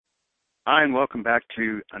Hi, and welcome back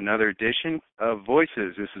to another edition of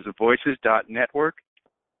Voices. This is the Voices.network.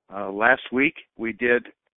 Last week we did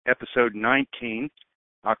episode 19,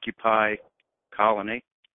 Occupy Colony,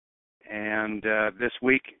 and this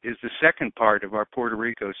week is the second part of our Puerto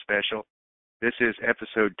Rico special. This is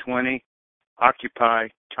episode 20, Occupy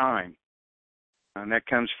Time. And that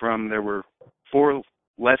comes from, there were 4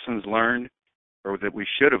 lessons learned, or that we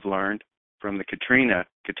should have learned, from the Katrina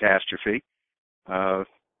catastrophe.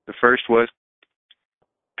 The first was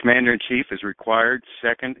Commander-in-Chief is required.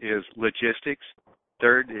 Second is logistics.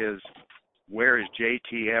 Third is where is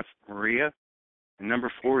JTF Maria? And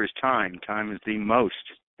number 4 is time. Time is the most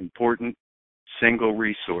important single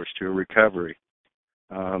resource to a recovery.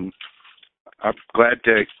 I'm glad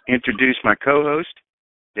to introduce my co-host,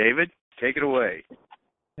 David. Take it away.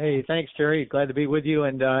 Hey, thanks, Terry. Glad to be with you.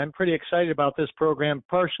 And I'm pretty excited about this program,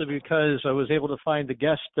 partially because I was able to find the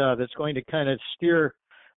guest that's going to kind of steer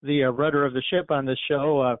the rudder of the ship on this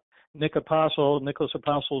show. Nicholas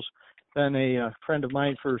Apostol's been a friend of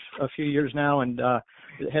mine for a few years now and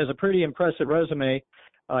has a pretty impressive resume.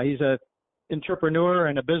 He's an entrepreneur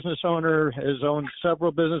and a business owner, has owned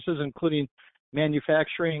several businesses, including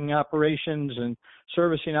manufacturing operations and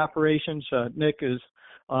servicing operations. Nick is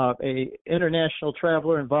a international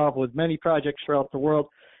traveler involved with many projects throughout the world.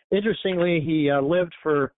 Interestingly, he lived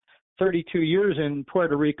for 32 years in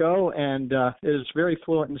Puerto Rico and is very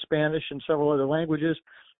fluent in Spanish and several other languages.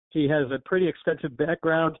 He has a pretty extensive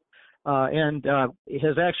background and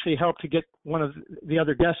has actually helped to get one of the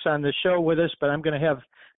other guests on the show with us, but I'm going to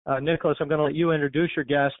have Nicholas, I'm going to let you introduce your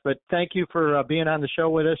guest, but thank you for being on the show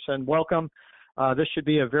with us and welcome. This should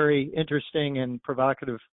be a very interesting and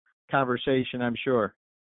provocative conversation, I'm sure.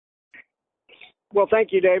 Well,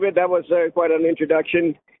 thank you, David. That was quite an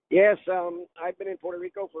introduction. Yes, I've been in Puerto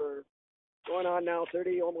Rico for going on now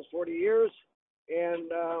 30, almost 40 years,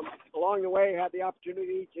 and along the way had the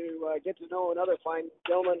opportunity to get to know another fine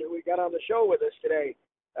gentleman who we got on the show with us today,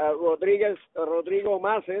 Rodrigo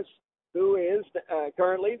Maces, who is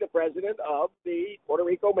currently the president of the Puerto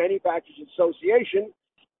Rico Manufacturers Association,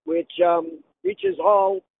 which reaches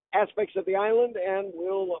all aspects of the island and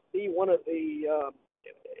will be one of the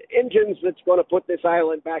engines that's going to put this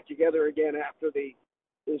island back together again after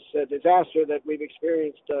this disaster that we've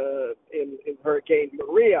experienced in Hurricane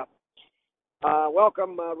Maria.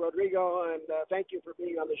 Welcome, Rodrigo, and thank you for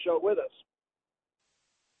being on the show with us.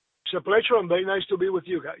 It's a pleasure and very nice to be with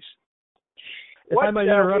you guys. If I might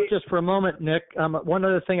interrupt just for a moment, Nick, one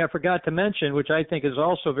other thing I forgot to mention, which I think is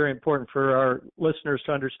also very important for our listeners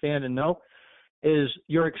to understand and know, is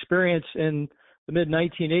your experience in the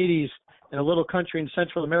mid-1980s in a little country in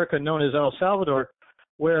Central America known as El Salvador,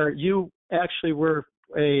 where you actually were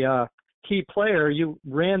a key player. You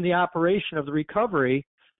ran the operation of the recovery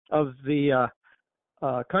of the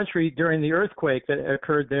country during the earthquake that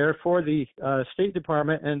occurred there for the State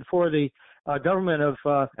Department and for the government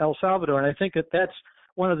of El Salvador. And I think that that's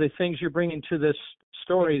one of the things you're bringing to this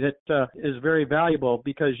story that is very valuable,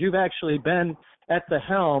 because you've actually been at the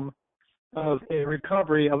helm of a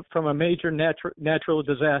recovery from a major natural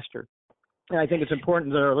disaster. And I think it's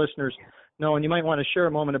important that our listeners know, and you might want to share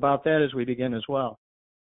a moment about that as we begin as well.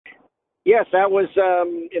 Yes, that was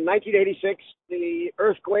in 1986, the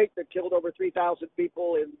earthquake that killed over 3,000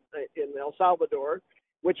 people in El Salvador,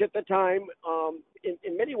 which at the time,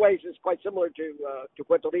 in many ways, is quite similar to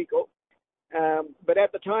Puerto Rico. But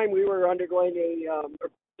at the time, we were undergoing a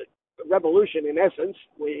revolution, in essence.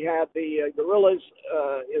 We had the guerrillas,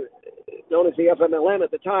 known as the FMLN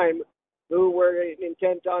at the time, who were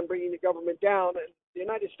intent on bringing the government down, and the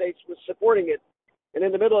United States was supporting it. And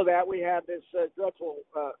in the middle of that, we had this dreadful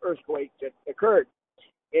earthquake that occurred.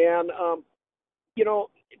 And,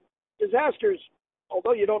 disasters,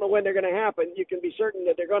 although you don't know when they're going to happen, you can be certain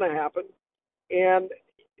that they're going to happen. And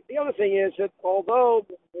the other thing is that although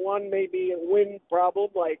one may be a wind problem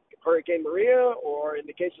like Hurricane Maria, or in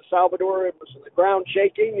the case of Salvador, it was the ground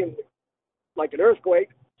shaking and like an earthquake,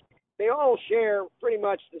 they all share pretty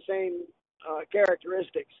much the same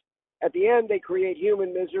characteristics. At the end, they create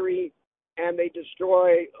human misery and they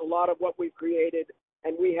destroy a lot of what we've created,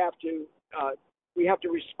 and we have to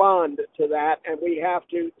respond to that, and we have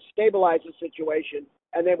to stabilize the situation,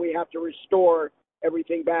 and then we have to restore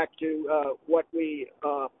everything back to what we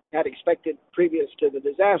had expected previous to the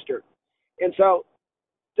disaster. And so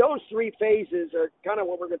those 3 phases are kind of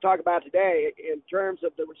what we're going to talk about today in terms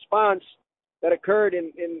of the response that occurred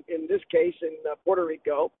in this case in Puerto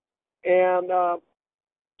Rico. And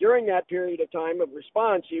during that period of time of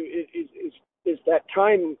response is that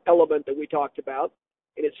time element that we talked about.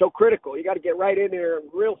 And it's so critical. You got to get right in there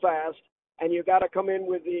real fast and you got to come in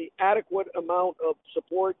with the adequate amount of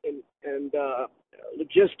support and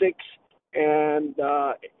logistics, and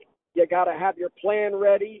you got to have your plan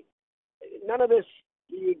ready. None of this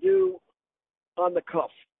do you do on the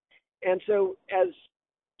cuff. And so, as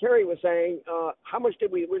Terry was saying, how much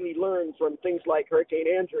did we really learn from things like Hurricane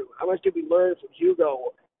Andrew? How much did we learn from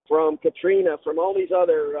Hugo, from Katrina, from all these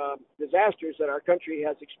other disasters that our country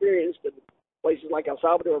has experienced and places like El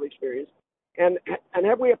Salvador have experienced? And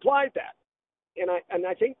have we applied that? And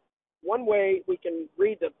I think one way we can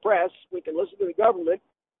read the press, we can listen to the government,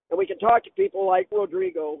 and we can talk to people like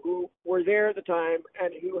Rodrigo, who were there at the time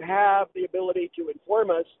and who have the ability to inform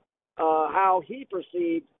us how he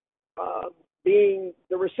perceived being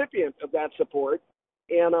the recipient of that support.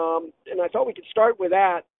 And I thought we could start with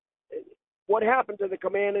that. What happened to the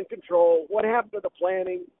command and control? What happened to the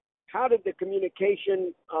planning? How did the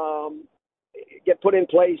communication get put in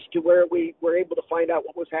place to where we were able to find out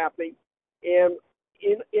what was happening? And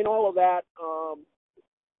in all of that,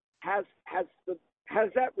 has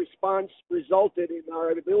that response resulted in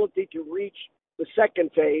our ability to reach the second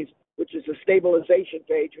phase, which is the stabilization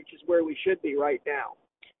phase, which is where we should be right now?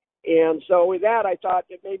 And so with that, I thought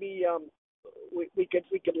that maybe we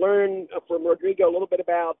could learn from Rodrigo a little bit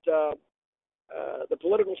about the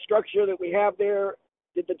political structure that we have there.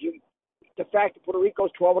 Did the fact that Puerto Rico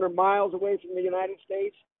is 1,200 miles away from the United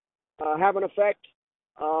States have an effect?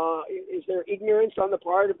 Is there ignorance on the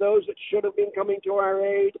part of those that should have been coming to our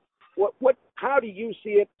aid? How do you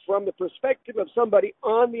see it from the perspective of somebody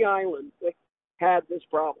on the island that had this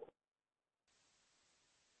problem?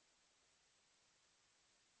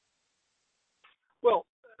 Well,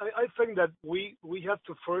 I think that we have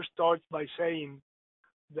to first start by saying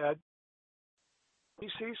that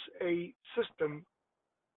this is a system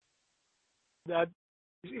that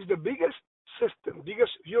is the biggest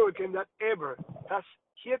hurricane that ever has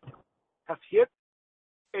hit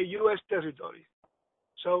a U.S. territory.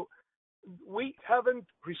 So we haven't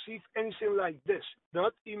received anything like this,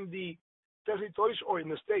 not in the territories or in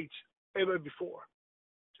the states ever before.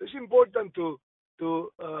 So it's important to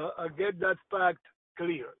get that fact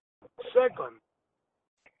clear. Second,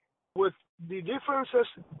 with the differences,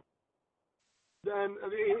 then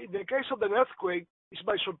in the case of an earthquake, it's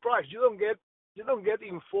by surprise. You don't get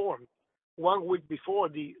informed 1 week before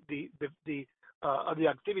the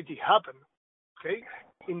activity happened. Okay.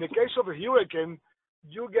 In the case of a hurricane,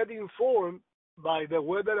 you get informed by the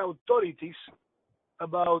weather authorities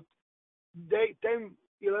about 10,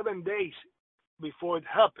 11 days before it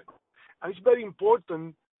happened. And it's very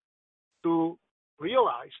important to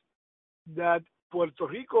realize that Puerto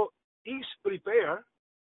Rico is prepared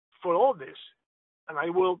for all this. And I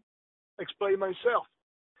will explain myself.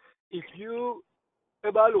 If you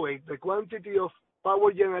evaluate the quantity of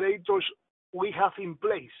power generators we have in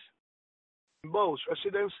place, in both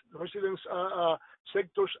residence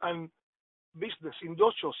sectors and business,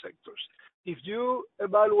 industrial sectors, if you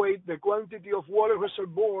evaluate the quantity of water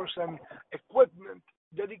reservoirs and equipment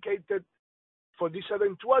dedicated for this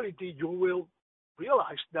eventuality, you will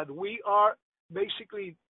realize that we are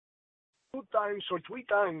basically 2 times or 3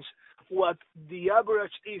 times what the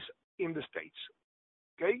average is in the States.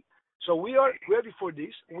 Okay? So we are ready for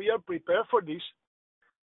this. We are prepared for this.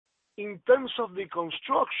 In terms of the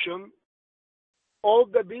construction, all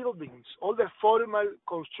the buildings, all the formal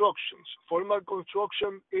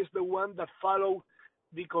construction is the one that follow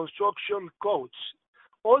the construction codes.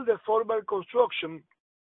 All the formal construction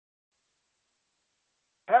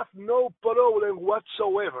have no problem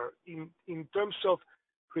whatsoever in terms of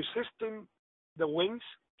resisting the winds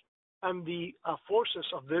and the forces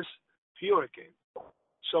of this hurricane.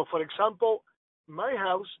 So, for example, my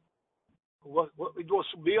house, it was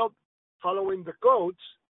built following the codes,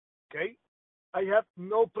 okay? I have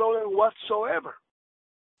no problem whatsoever.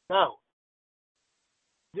 Now,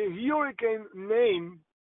 the hurricane name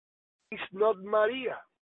is not Maria.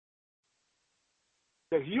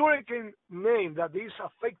 The hurricane name that is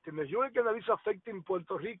affecting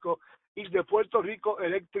Puerto Rico is the Puerto Rico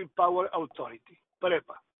Electric Power Authority,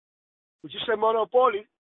 PREPA, which is a monopoly,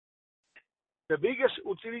 the biggest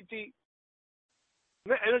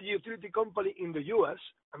energy utility company in the U.S.,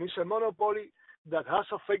 and it's a monopoly that has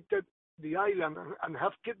affected the island and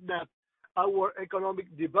have kidnapped our economic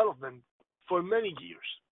development for many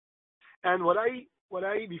years. And what I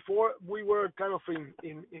before we were kind of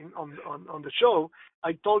on the show,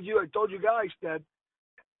 I told you guys that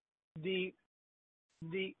the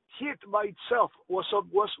hit by itself was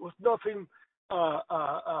nothing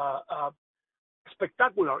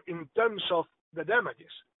spectacular in terms of the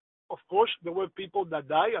damages. Of course, there were people that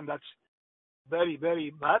died, and that's very,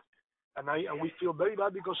 very bad. and we feel very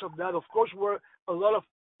bad because of that. Of course, were a lot of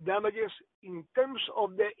damages in terms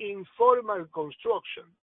of the informal construction,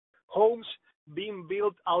 homes being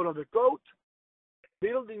built out of the code,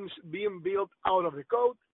 buildings being built out of the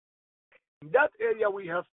code. In that area, we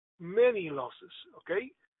have many losses,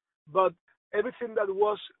 okay? But everything that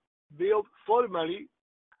was built formally,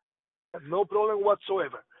 no problem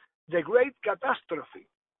whatsoever. The great catastrophe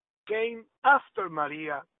came after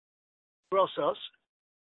Maria process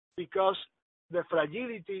because the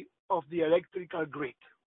fragility of the electrical grid.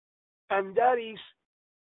 And that is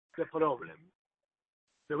the problem.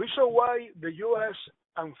 The reason why the U.S.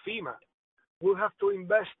 and FEMA will have to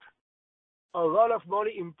invest a lot of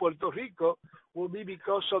money in Puerto Rico will be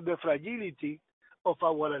because of the fragility of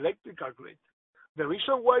our electrical grid. The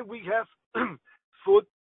reason why we have food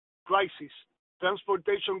crisis,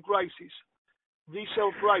 transportation crisis,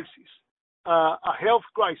 diesel crisis, a health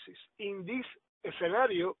crisis in this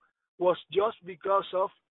scenario was just because of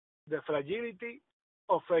the fragility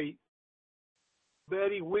of a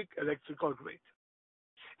very weak electrical grid.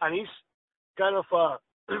 And it's kind of a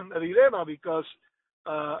dilemma because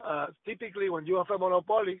typically when you have a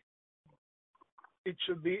monopoly, it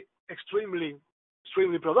should be extremely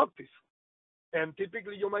productive. And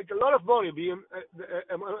typically you make a lot of money being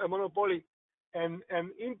a monopoly. And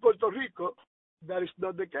in Puerto Rico, that is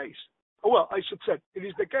not the case. Well, I should say it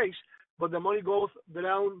is the case, but the money goes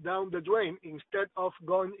down the drain instead of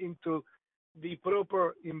going into the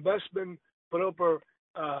proper investment, proper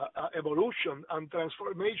evolution and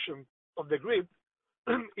transformation of the grid.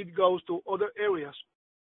 It goes to other areas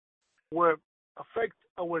where affect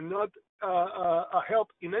or not help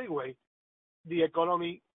in any way the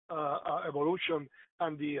economy evolution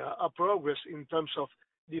and the progress in terms of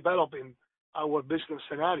developing our business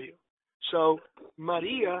scenario. So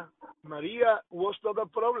Maria was not a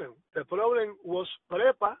problem. The problem was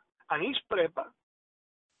PREPA and is PREPA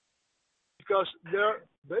because they're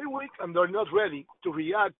very weak and they're not ready to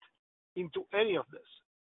react into any of this.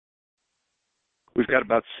 We've got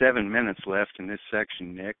about 7 minutes left in this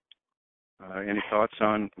section, Nick. Any thoughts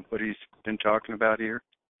on what he's been talking about here?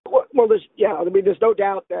 Well, there's no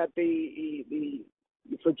doubt that the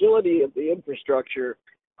fragility of the infrastructure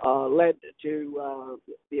led to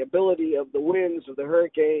the ability of the winds of the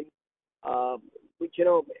hurricane. Which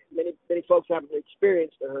many folks haven't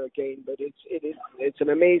experienced the hurricane, but it's an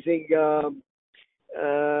amazing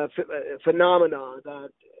phenomenon that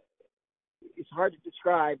it's hard to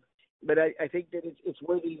describe. But I think that it's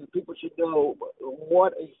worthy that people should know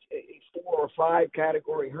what a 4 or 5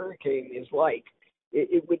 category hurricane is like.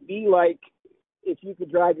 It would be like if you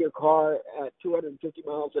could drive your car at 250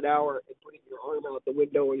 miles an hour and putting your arm out the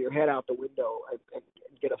window or your head out the window and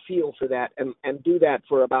get a feel for that and do that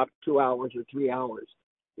for about 2 hours or 3 hours.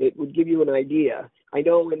 It would give you an idea. I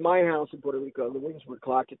know in my house in Puerto Rico, the winds were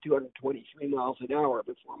clocked at 223 miles an hour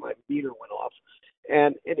before my meter went off.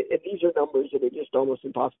 And these are numbers that are just almost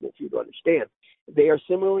impossible for you to understand. They are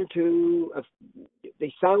similar to,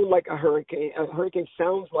 they sound like a hurricane. A hurricane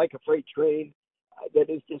sounds like a freight train that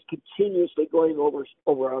is just continuously going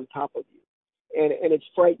over on top of you. And it's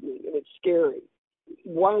frightening and it's scary.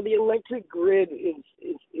 While the electric grid is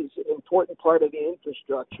an important part of the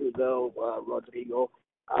infrastructure, though, Rodrigo,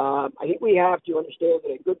 I think we have to understand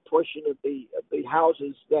that a good portion of the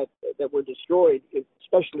houses that were destroyed,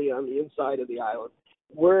 especially on the inside of the island,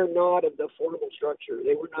 were not of the formal structure.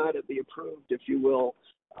 They were not of the approved, if you will,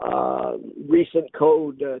 recent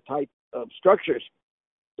code type of structures.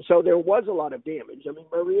 So there was a lot of damage. I mean,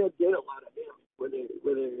 Maria did a lot of damage. Whether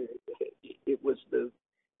it was the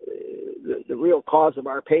real cause of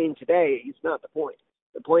our pain today is not the point.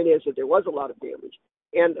 The point is that there was a lot of damage.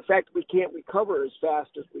 And the fact that we can't recover as fast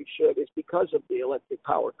as we should is because of the electric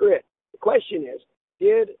power grid. The question is,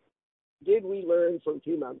 did we learn from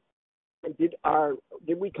FEMA? And did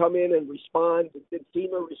we come in and respond? Did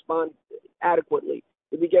FEMA respond adequately?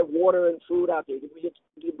 Did we get water and food out there? Did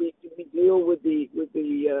we deal with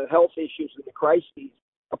the health issues and the crises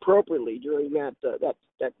appropriately during that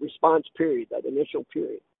response period, that initial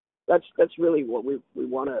period? That's really what we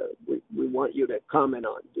want you to comment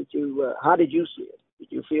on. How did you see it?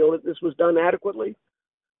 Did you feel that this was done adequately?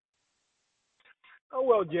 Oh,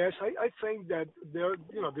 well, yes. I think that the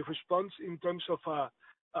response in terms of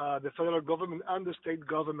the federal government and the state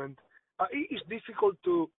government, it is difficult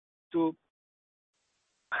to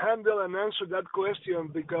handle and answer that question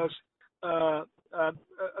because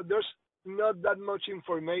there's not that much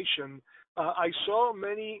information. I saw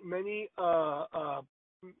many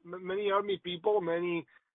army people, many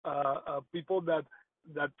people that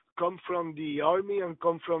come from the army and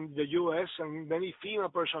come from the U.S. and many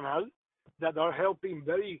FEMA personnel that are helping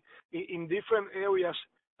in different areas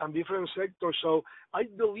and different sectors. So I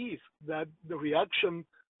believe that the reaction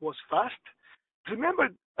was fast. Remember,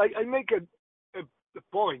 I make a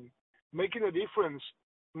point, making a difference,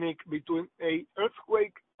 Nick, between a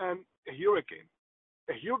earthquake and a hurricane.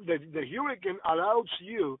 The hurricane allows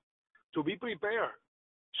you to be prepared.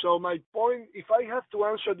 So my point, if I have to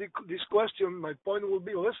answer this question, my point will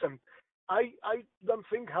be: listen, I don't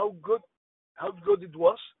think how good it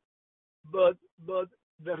was, but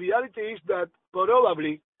the reality is that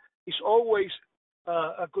probably it's always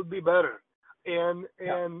could be better. And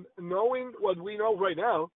knowing what we know right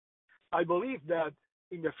now, I believe that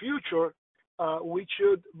in the future we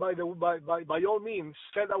should, by all means,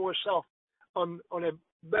 set ourselves on a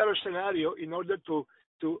better scenario in order to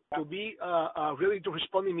be ready to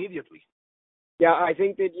respond immediately. Yeah, I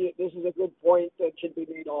think that this is a good point that should be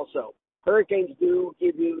made also. Hurricanes do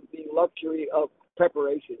give you the luxury of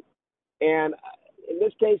preparation. And in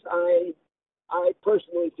this case, I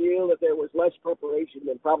personally feel that there was less preparation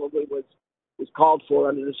than probably was called for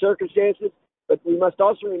under the circumstances. But we must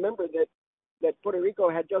also remember that Puerto Rico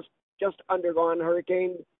had just undergone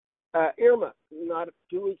Hurricane Irma not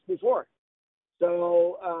 2 weeks before.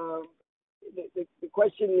 So the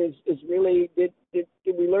question is really, did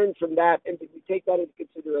we learn from that, and did we take that into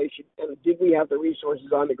consideration, and did we have the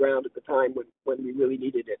resources on the ground at the time when we really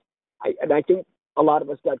needed it? I think a lot of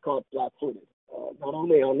us got caught flat-footed, not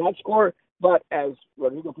only on that score, but as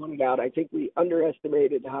Rodrigo pointed out, I think we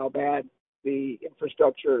underestimated how bad the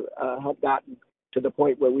infrastructure had gotten to the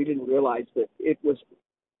point where we didn't realize that it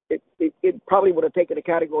probably would have taken a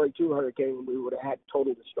Category 2 hurricane and we would have had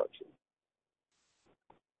total destruction.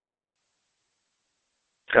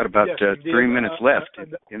 Got about 3 minutes left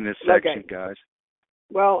in this section, guys.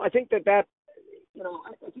 Well, I think that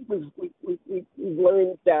I think we've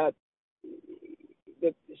learned that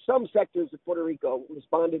some sectors of Puerto Rico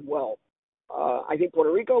responded well. I think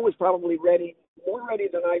Puerto Rico was probably more ready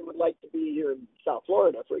than I would like to be here in South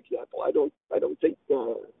Florida, for example. I don't think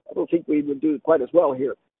we would do quite as well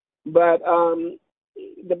here. But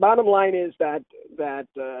the bottom line is that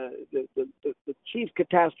the chief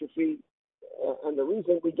catastrophe. And the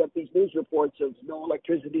reason we get these news reports of no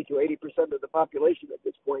electricity to 80% of the population at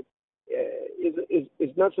this point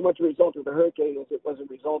is not so much a result of the hurricane as it was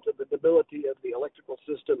a result of the debility of the electrical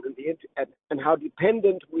system and how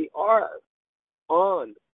dependent we are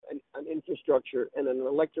on an infrastructure and an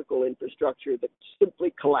electrical infrastructure that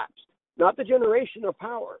simply collapsed. Not the generation of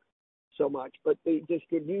power so much, but the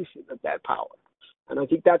distribution of that power. And I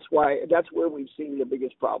think that's where we've seen the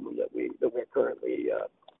biggest problem that we're currently.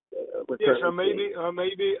 Yes, and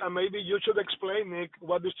maybe you should explain, Nick,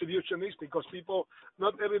 what distribution is, because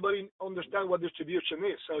not everybody understands what distribution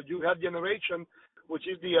is. So you have generation, which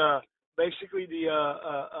is basically the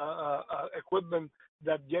equipment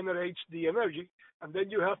that generates the energy, and then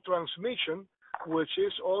you have transmission, which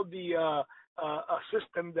is all the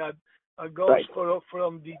system that goes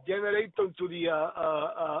from the generator to the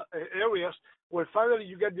areas where finally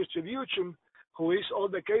you get distribution, who is all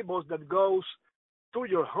the cables that goes to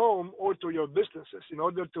your home or to your businesses in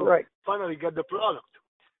order to finally get the product.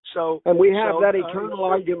 And we have that eternal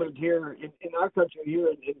argument here in our country, here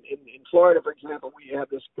in Florida, for example. We have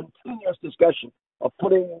this continuous discussion of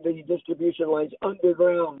putting the distribution lines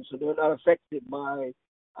underground so they're not affected by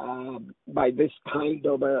this kind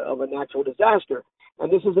of a natural disaster. And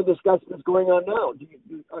this is a discussion that's going on now.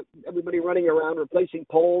 Everybody running around replacing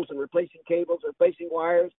poles and replacing cables, replacing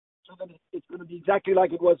wires, so that it's going to be exactly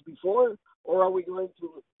like it was before, or are we going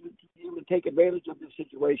to be able to take advantage of this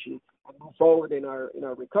situation and move forward in our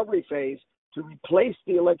recovery phase to replace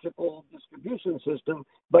the electrical distribution system,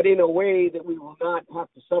 but in a way that we will not have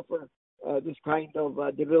to suffer this kind of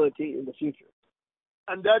debility in the future?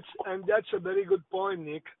 And that's a very good point,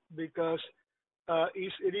 Nick, because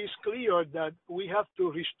it is clear that we have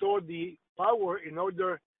to restore the power in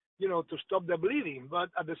order, to stop the bleeding. But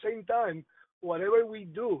at the same time, whatever we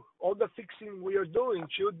do, all the fixing we are doing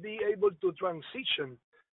should be able to transition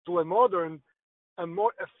to a modern and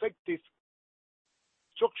more effective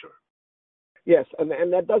structure. Yes, and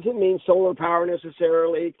that doesn't mean solar power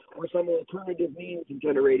necessarily, or some alternative means of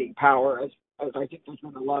generating power, as I think there's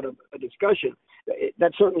been a lot of discussion.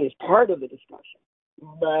 That certainly is part of the discussion.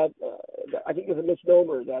 But I think it's a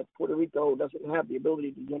misnomer that Puerto Rico doesn't have the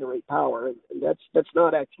ability to generate power, and that's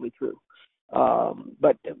not actually true.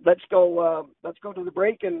 But let's go to the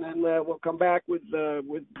break, and then we'll come back with the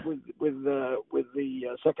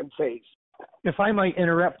second phase. If I might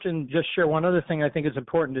interrupt and just share one other thing I think is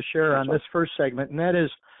important to share on this first segment, and that is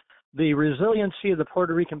the resiliency of the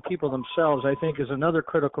Puerto Rican people themselves, I think, is another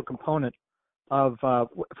critical component of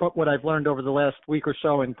what I've learned over the last week or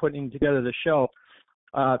so in putting together the show.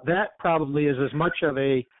 That probably is as much of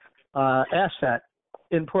a asset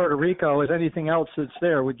in Puerto Rico as anything else that's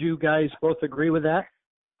there. Would you guys both agree with that?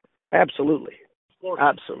 Absolutely. Of course.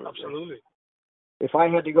 Absolutely. Absolutely. If I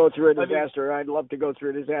had to go through a disaster, I'd love to go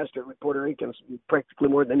through a disaster with Puerto Ricans practically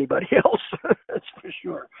more than anybody else. That's for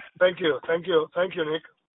sure. Thank you, Nick.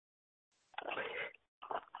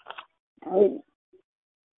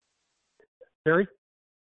 Terry?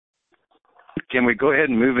 Can we go ahead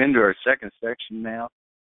and move into our second section now?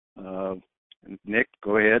 Nick,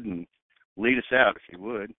 go ahead and lead us out if you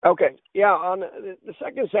would. Okay. Yeah. On the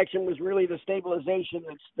second section was really the stabilization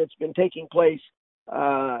that's been taking place,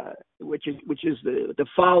 which is the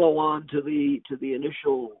follow on to the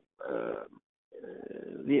initial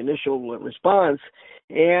response,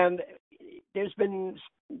 and there's been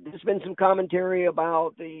some commentary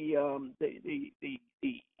about the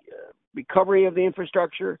recovery of the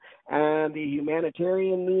infrastructure and the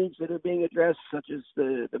humanitarian needs that are being addressed, such as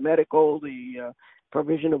the medical, the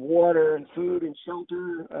provision of water and food and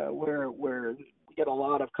shelter, where we get a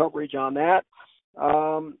lot of coverage on that.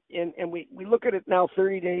 And we look at it now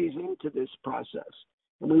 30 days into this process,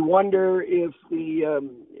 and we wonder if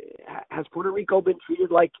has Puerto Rico been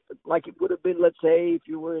treated like it would have been, let's say, if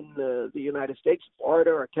you were in the United States,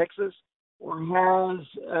 Florida or Texas, or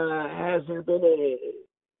has there been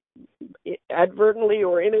advertently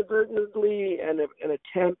or inadvertently an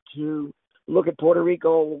attempt to look at Puerto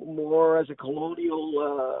Rico more as a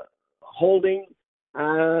colonial holding,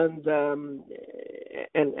 and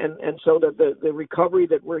so that the recovery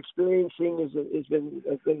that we're experiencing has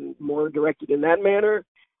been more directed in that manner.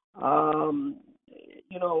 I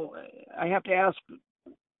have to ask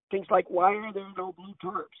things like, why are there no blue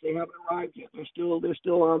tarps? They haven't arrived yet. They're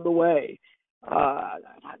still on the way.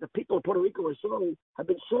 The people of Puerto Rico have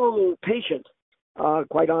been so patient.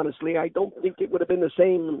 Quite honestly, I don't think it would have been the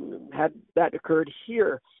same had that occurred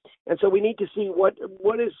here. And so we need to see what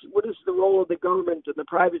is the role of the government and the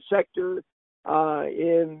private sector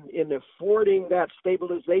in affording that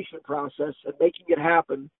stabilization process and making it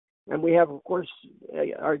happen. And we have, of course,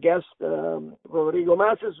 our guest Rodrigo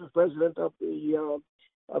Macias, who's president of the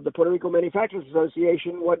Puerto Rico Manufacturers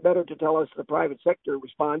Association. What better to tell us the private sector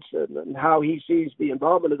response and how he sees the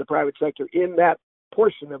involvement of the private sector in that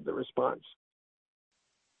portion of the response.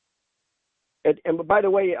 And by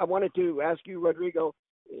the way, I wanted to ask you, Rodrigo,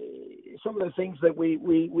 some of the things that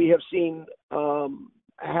we have seen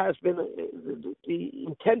has been the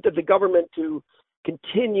intent of the government to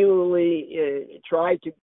continually try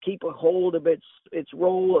to keep a hold of its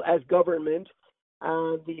role as government,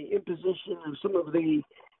 and the imposition of some of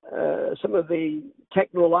the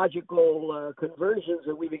technological conversions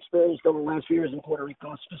that we've experienced over the last few years in Puerto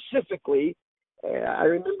Rico. Specifically, I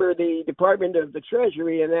remember the Department of the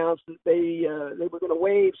Treasury announced that they were going to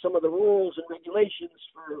waive some of the rules and regulations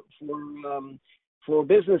for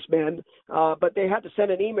businessmen, but they had to send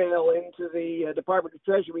an email into the Department of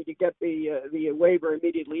Treasury to get the waiver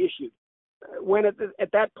immediately issued. When at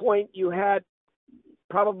that point you had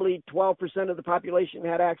probably 12% of the population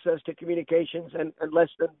had access to communications, and less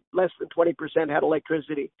than 20% had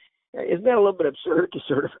electricity. Isn't that a little bit absurd to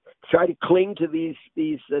sort of try to cling to these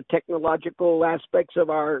technological aspects of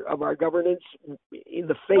our governance in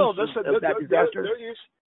the face of that disaster?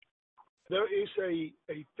 There is a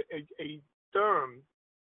term,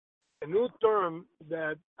 a new term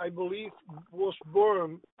that I believe was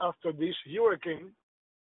born after this hurricane,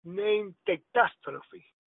 named catastrophe,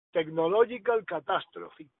 technological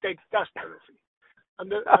catastrophe, catastrophe.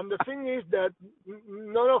 And the thing is that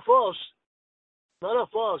none of us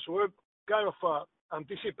were kind of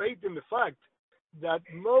anticipating the fact that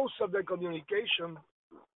most of the communication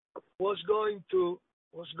was going to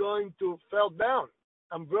fall down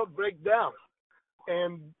and break down,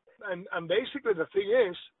 and basically the thing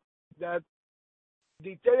is that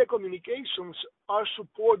the telecommunications are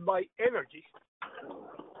supported by energy.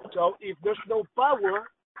 So if there's no power,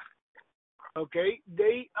 okay,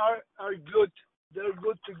 they are good. They're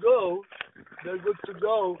good to go. They're good to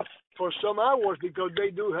go for some hours because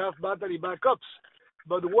they do have battery backups.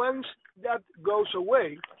 But once that goes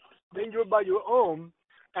away, then you're by your own.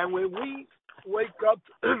 And when we wake up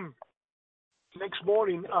next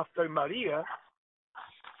morning after Maria,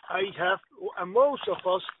 and most of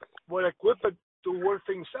us were equipped to work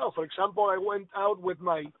things out. For example, I went out with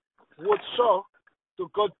my wood saw to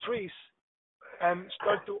cut trees and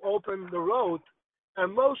start to open the road.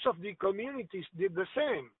 And most of the communities did the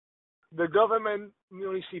same. The government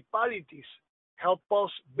municipalities helped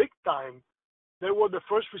us big time. They were the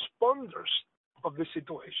first responders of the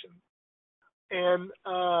situation. and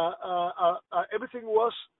everything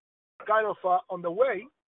was kind of on the way,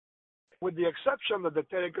 with the exception of the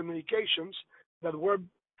telecommunications that were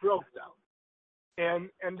broke down. And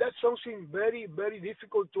that's something very, very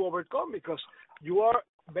difficult to overcome, because you are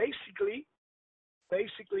basically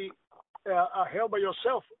held by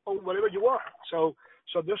yourself on whatever you are. So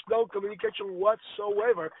there's no communication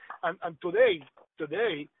whatsoever. And today,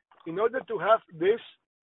 in order to have this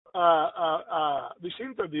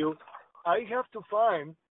interview, I have to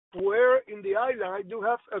find where in the island I do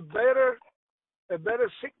have a better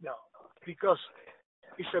signal, because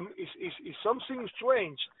it's something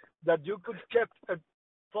strange that you could get a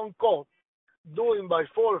phone call doing by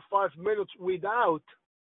 4 or 5 minutes without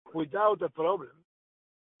a problem.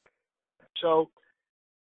 So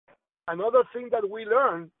another thing that we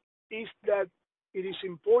learned is that it is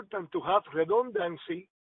important to have redundancy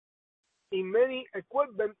in many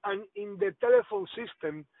equipment and in the telephone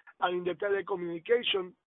system and in the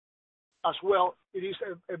telecommunication as well. It is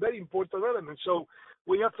a very important element. So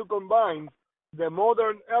we have to combine the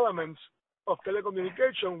modern elements of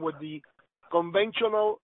telecommunication with the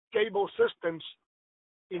conventional cable systems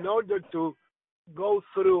in order to go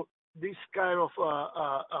through these kind of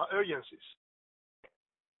urgencies.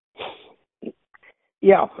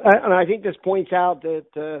 Yeah, and I think this points out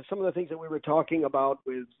that some of the things that we were talking about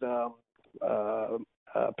with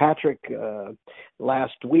Patrick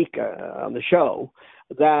last week on the show,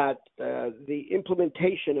 that the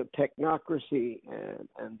implementation of technocracy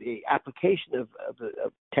and the application of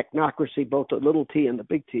technocracy, both the little t and the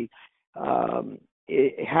big T,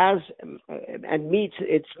 it has and meets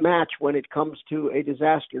its match when it comes to a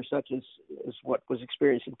disaster such as what was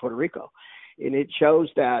experienced in Puerto Rico. And it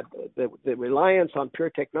shows that the reliance on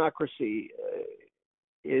pure technocracy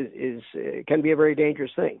can be a very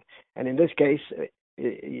dangerous thing. And in this case,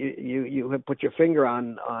 you have put your finger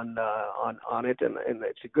on it, and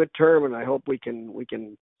it's a good term, and I hope we can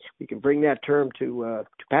bring that term to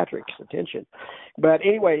Patrick's attention. But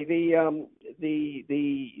anyway, the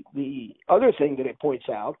other thing that it points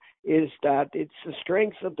out is that it's the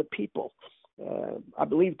strength of the people. I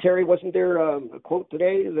believe, Terry, wasn't there a quote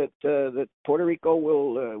today that Puerto Rico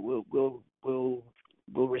will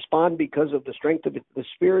respond because of the strength of the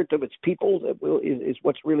spirit of its people, that is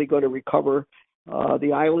what's really going to recover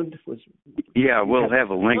the island? Yeah, we'll have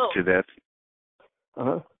a link to that.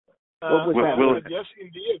 What was that? Yes,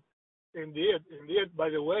 indeed. By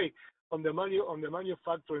the way, on the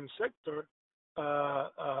manufacturing sector,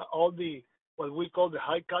 all the what we call the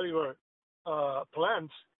high caliber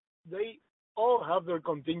plants, they all have their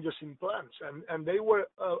contingency plans, and they were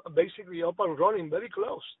basically up and running very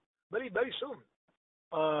close, very soon.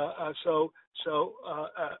 So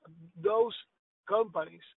those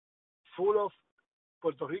companies full of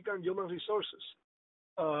Puerto Rican human resources,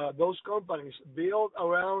 those companies built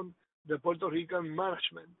around the Puerto Rican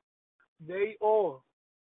management, they all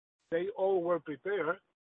were prepared,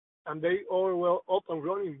 and they all were up and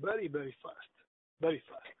running very fast.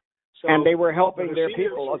 So, and they were helping their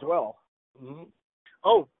people as well. Mm-hmm.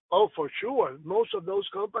 Oh, for sure. Most of those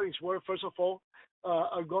companies were, first of all,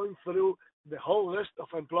 are going through the whole list of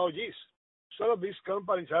employees. Some of these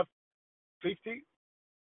companies have 50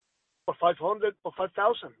 or 500 or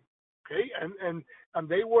 5,000. Okay, and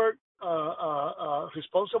they were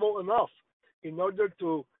responsible enough in order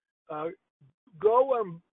to go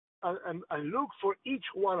and look for each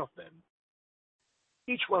one of them.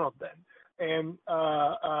 And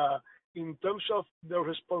in terms of their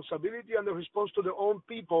responsibility and the response to their own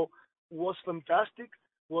people was fantastic,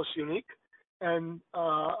 was unique. And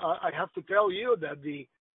I have to tell you that the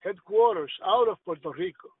headquarters out of Puerto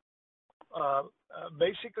Rico,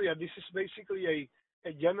 basically, and this is basically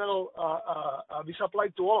a general, this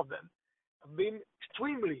applied to all of them, have been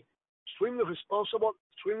extremely responsible,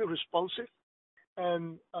 extremely responsive,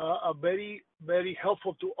 and very, very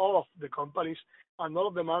helpful to all of the companies and all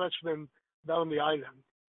of the management down on the island.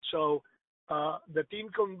 So the team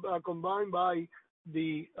combined by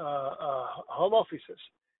the home offices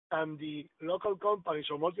and the local companies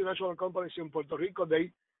or multinational companies in Puerto Rico,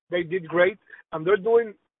 they did great, and they're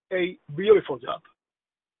doing a beautiful job.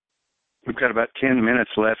 We've got about 10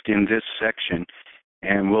 minutes left in this section,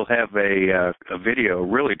 and we'll have a video, a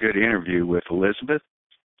really good interview with Elizabeth.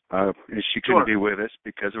 She couldn't be with us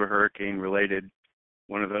because of a hurricane-related,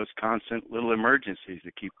 one of those constant little emergencies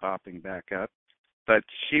that keep popping back up. But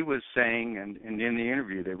she was saying, and in the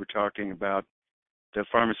interview they were talking about the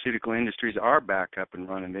pharmaceutical industries are back up and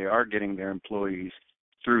running. They are getting their employees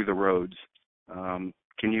through the roads.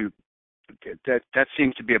 That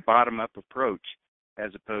seems to be a bottom-up approach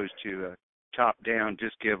as opposed to a top-down,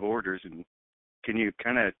 just give orders and Can you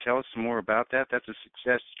kind of tell us some more about that? That's a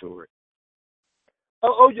success story.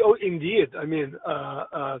 Oh, indeed. I mean,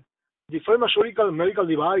 the pharmaceutical and medical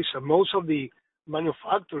device and most of the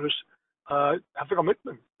manufacturers have a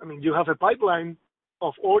commitment. I mean, you have a pipeline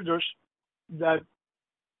of orders that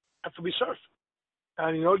have to be served.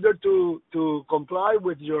 And in order to comply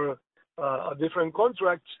with your different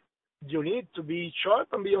contracts, you need to be sharp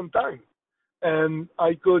and be on time. And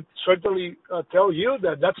I could certainly tell you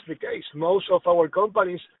that that's the case. Most of our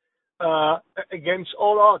companies, against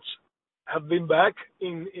all odds, have been back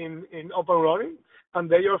in up and running, and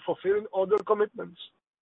they are fulfilling all their commitments.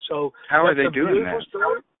 So how are they doing that?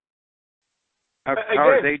 How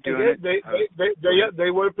are they doing it?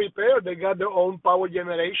 They were prepared. They got their own power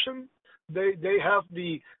generation. They have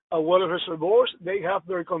the water reservoirs. They have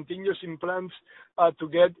their contingency plans to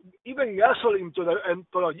get even gasoline to their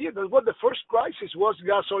employees. That's what the first crisis was,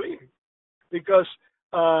 gasoline, because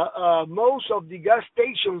most of the gas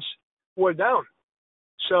stations were down.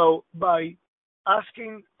 So by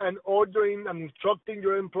asking and ordering and instructing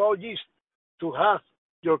your employees to have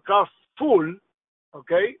your car full,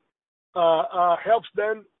 okay, helps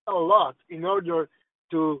them a lot in order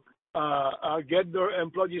to get their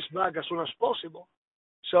employees back as soon as possible.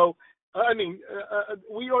 So, I mean,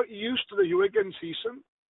 we are used to the hurricane season,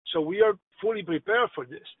 so we are fully prepared for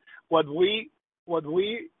this. What we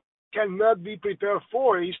cannot be prepared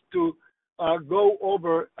for is to go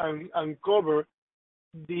over and cover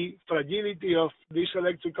the fragility of this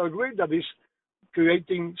electrical grid that is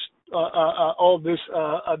creating all this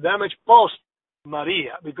damage post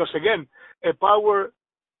Maria. Because again, a power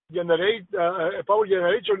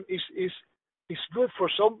generation is good for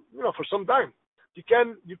some time. You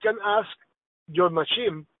can ask your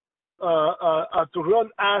machine to run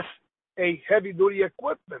as a heavy duty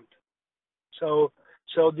equipment. So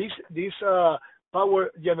these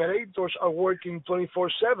power generators are working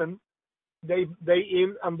 24/7, day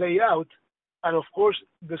in and day out, and of course,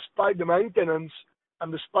 despite the maintenance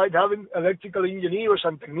and despite having electrical engineers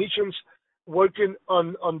and technicians working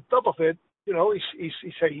on top of it, it's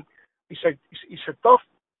a tough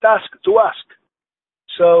task to ask.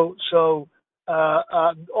 So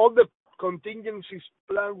all the contingencies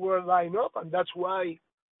planned were lined up, and that's why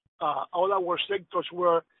all our sectors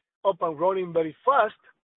were up and running very fast.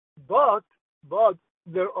 But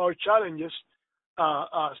there are challenges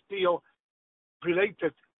still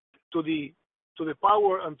related to the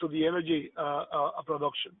power and to the energy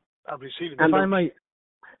production and receiving.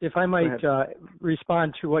 If I might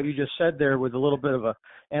respond to what you just said there with a little bit of a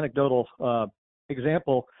anecdotal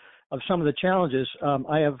example of some of the challenges.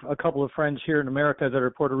 I have a couple of friends here in America that are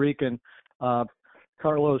Puerto Rican,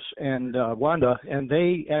 Carlos and Wanda, and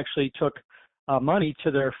they actually took money to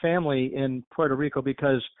their family in Puerto Rico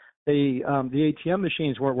because the ATM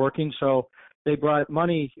machines weren't working, so they brought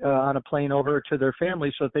money on a plane over to their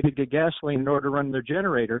family so that they could get gasoline in order to run their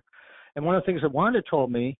generator. And one of the things that Wanda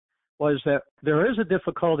told me was that there is a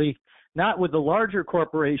difficulty, not with the larger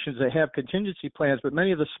corporations that have contingency plans, but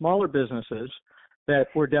many of the smaller businesses that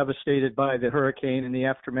were devastated by the hurricane and the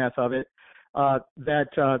aftermath of it,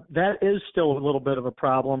 that is still a little bit of a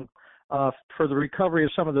problem for the recovery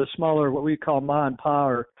of some of the smaller, what we call ma and pa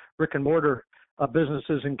or brick and mortar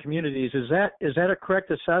businesses and communities. Is that a correct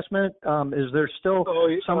assessment? Is there still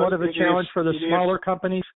somewhat of a challenge for the smaller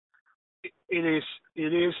companies? It is,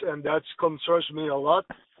 and that concerns me a lot.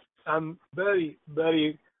 I'm very,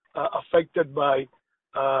 very affected by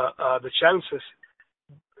the chances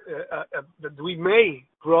that we may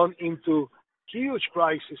run into huge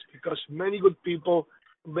crisis because many good people,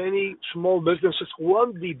 many small businesses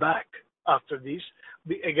won't be back after this,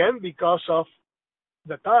 again, because of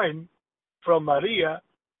the time from Maria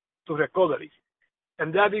to recovery.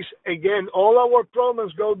 And that is, again, all our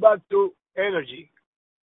problems go back to energy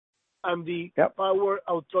and the power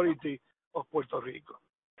authority of Puerto Rico.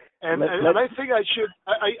 And I think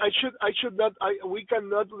we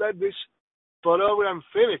cannot let this program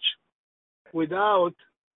finish without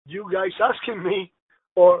you guys asking me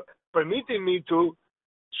or permitting me to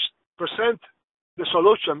present the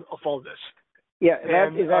solution of all this. Yeah,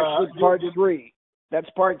 that is actually part three. That's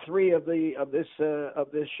part three of this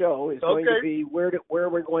show is going to be where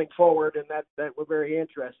we're going forward, and that we're very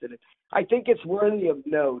interested in. I think it's worthy of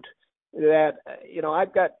note that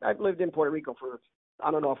I've lived in Puerto Rico for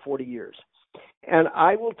 40 years, and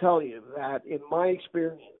I will tell you that in my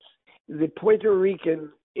experience, the Puerto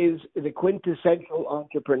Rican is the quintessential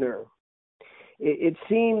entrepreneur. It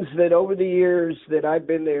seems that over the years that I've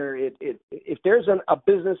been there, if there's a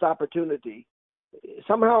business opportunity,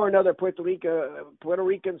 somehow or another Puerto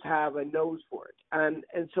Ricans have a nose for it, and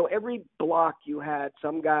so every block you had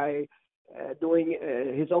some guy doing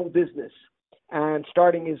his own business and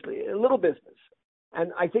starting his little business.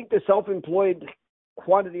 And I think the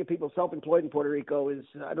quantity of people self-employed in Puerto Rico is,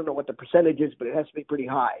 I don't know what the percentage is, but it has to be pretty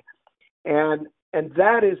high. And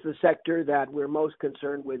that is the sector that we're most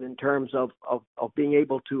concerned with in terms of being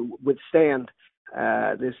able to withstand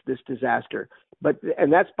this disaster.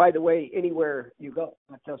 And that's, by the way, anywhere you go,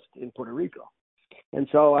 not just in Puerto Rico. And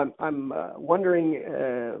so I'm wondering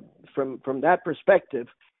from that perspective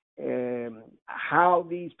how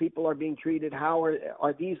these people are being treated. How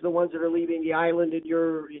are these the ones that are leaving the island in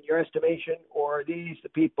your estimation, or are these the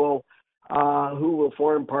people who will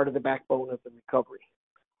form part of the backbone of the recovery?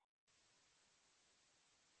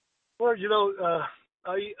 Well,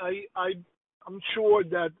 I'm sure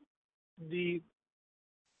that the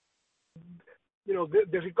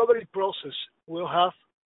recovery process will have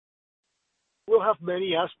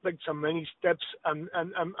many aspects and many steps and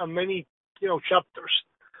many chapters,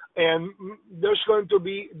 and there's going to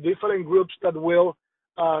be different groups that will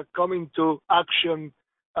come into action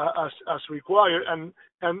as required,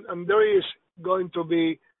 and there is going to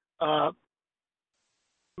be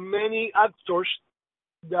many actors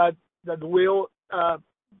that will,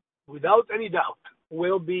 without any doubt,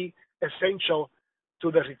 will be essential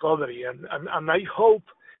to the recovery, and I hope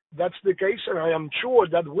that's the case, and I am sure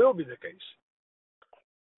that will be the case.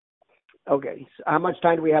 Okay. So how much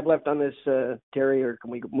time do we have left on this, Terry, or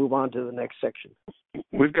can we move on to the next section?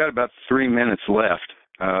 We've got about 3 minutes left.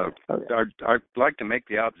 Okay. I'd like to make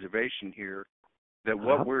the observation here that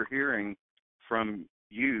what we're hearing from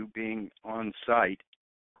you being on site,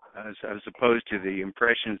 as opposed to the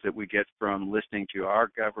impressions that we get from listening to our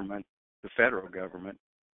government, the federal government,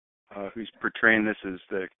 who's portraying this as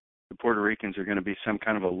the Puerto Ricans are going to be some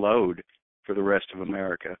kind of a load for the rest of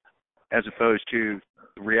America, as opposed to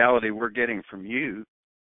the reality we're getting from you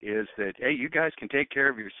is that, hey, you guys can take care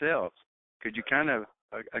of yourselves. Could you kind of,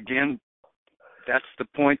 again, that's the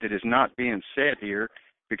point that is not being said here,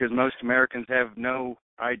 because most Americans have no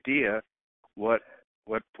idea what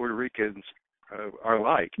Puerto Ricans are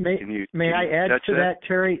like. May I add to that,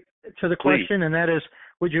 Terry, to the question? Please. And that is,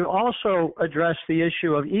 would you also address the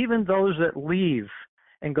issue of even those that leave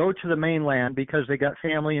and go to the mainland because they got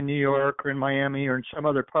family in New York or in Miami or in some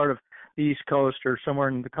other part of the East Coast or somewhere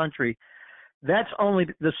in the country? That's only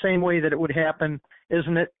the same way that it would happen,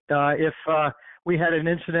 isn't it, if we had an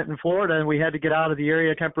incident in Florida and we had to get out of the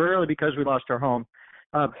area temporarily because we lost our home.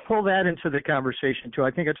 Pull that into the conversation, too.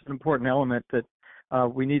 I think it's an important element that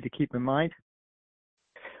we need to keep in mind.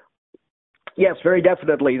 Yes, very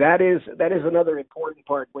definitely. That is another important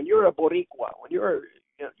part. When you're a Boricua,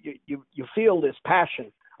 you feel this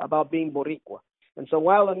passion about being Boricua. And so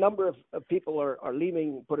while a number of people are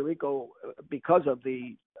leaving Puerto Rico because of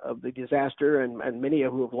the disaster, and many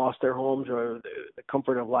who have lost their homes or the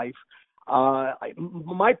comfort of life,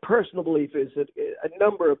 my personal belief is that a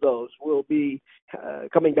number of those will be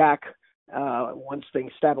coming back once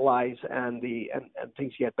things stabilize and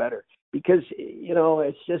things get better. Because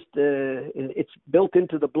it's just it's built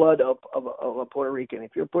into the blood of a Puerto Rican.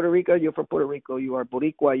 If you're Puerto Rico, you're from Puerto Rico. You are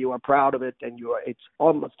Boricua. You are proud of it, and it's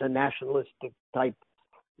almost a nationalistic type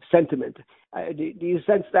sentiment. Do you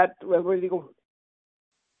sense that, Rodrigo?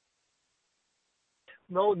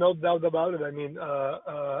 No doubt about it. I mean,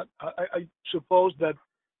 I suppose that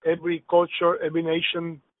every culture, every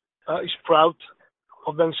nation is proud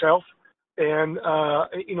of themselves, and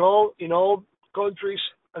in all countries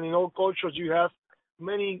and in all cultures, you have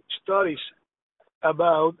many studies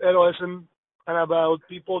about heroism and about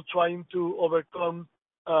people trying to overcome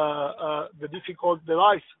the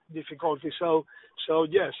life difficulty. So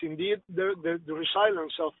yes, indeed, the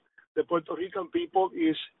resilience of the Puerto Rican people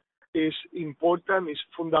is important, is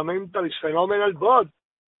fundamental, is phenomenal.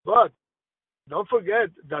 But don't forget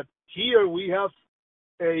that here we have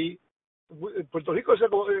Puerto Rico is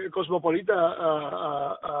a cosmopolitan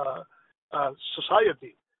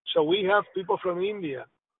society. So we have people from India,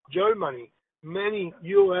 Germany, many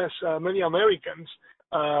U.S., many Americans.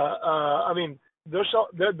 I mean,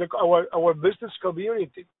 our business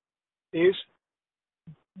community is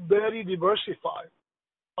very diversified.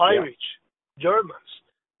 Irish, Germans.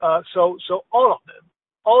 So all of them,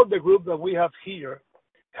 all the group that we have here,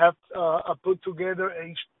 have put together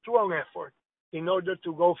a strong effort in order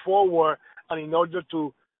to go forward and in order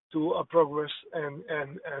to progress and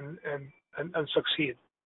succeed.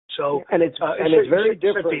 So and it's very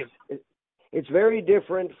different. It's very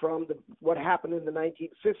different from what happened in the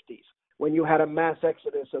 1950s when you had a mass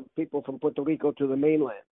exodus of people from Puerto Rico to the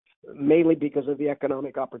mainland, mainly because of the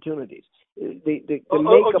economic opportunities. The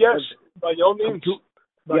makeup yes, by all means.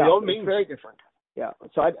 By all means, it's very different. Yeah.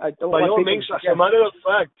 So I don't. By all means, as a matter of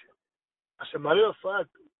fact, as a matter of fact,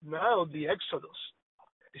 now the exodus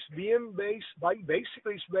is being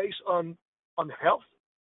based on health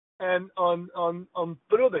and on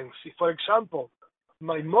prudence. For example,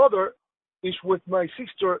 my mother is with my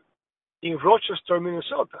sister in Rochester,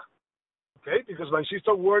 Minnesota. Okay, because my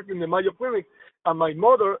sister worked in the Mayo Clinic, and my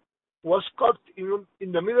mother was caught in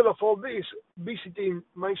the middle of all this visiting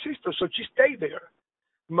my sister, so she stayed there.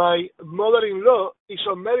 My mother-in-law is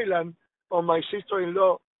on Maryland on my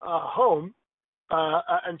sister-in-law home,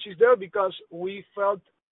 and she's there because we felt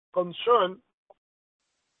concerned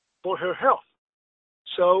for her health.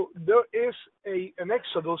 So there is an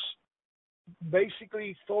exodus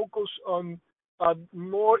basically focused on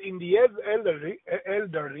more in the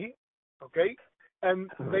elderly, okay, and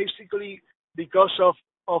basically because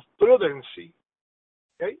of prudency,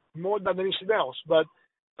 okay, more than anything else. But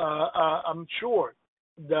I'm sure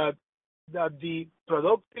that the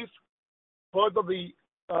productive part of the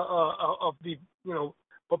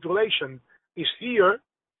population is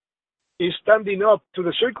standing up to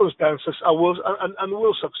the circumstances and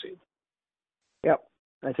will succeed. Yep,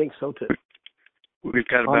 I think so too. We've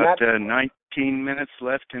got about 19 minutes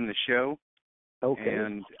left in the show. Okay.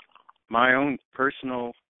 And my own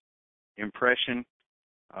personal impression,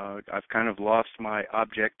 I've kind of lost my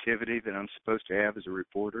objectivity that I'm supposed to have as a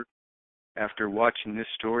reporter after watching this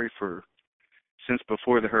story since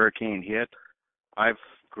before the hurricane hit. I've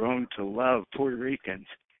grown to love Puerto Ricans.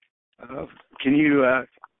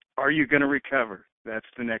 Are you going to recover? That's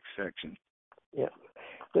the next section. Yeah.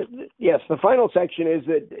 Yes, the final section is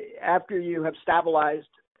that after you have stabilized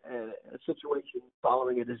a situation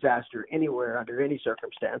following a disaster anywhere under any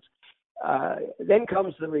circumstance, then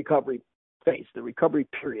comes the recovery phase, the recovery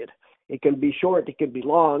period. It can be short, it can be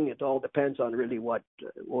long. It all depends on really what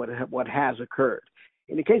has occurred.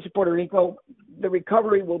 In the case of Puerto Rico, the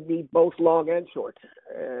recovery will be both long and short.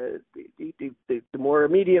 The more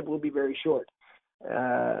immediate will be very short.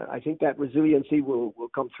 I think that resiliency will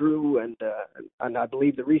come through, and I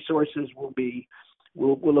believe the resources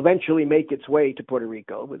will eventually make its way to Puerto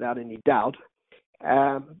Rico without any doubt.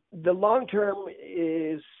 The long term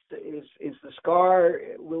is the scar.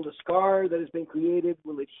 Will the scar that has been created,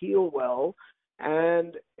 will it heal well?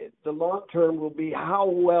 And the long term will be how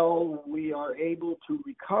well we are able to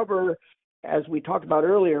recover, as we talked about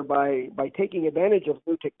earlier, by taking advantage of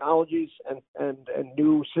new technologies and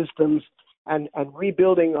new systems and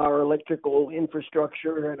rebuilding our electrical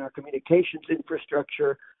infrastructure and our communications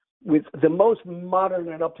infrastructure with the most modern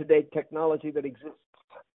and up-to-date technology that exists,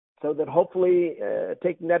 so that hopefully,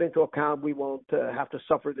 taking that into account, we won't have to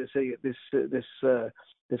suffer this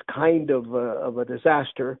kind of a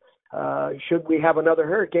disaster. Should we have another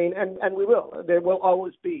hurricane, and we will. There will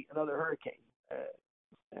always be another hurricane.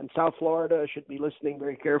 And South Florida should be listening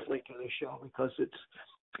very carefully to this show because it's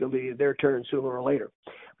going to be their turn sooner or later.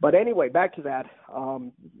 But anyway, back to that.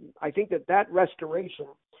 I think that restoration,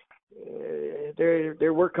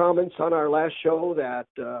 there were comments on our last show that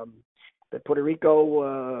Puerto Rico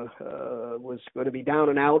was going to be down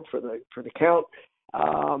and out for the count.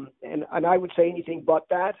 And I would say anything but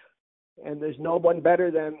that. And there's no one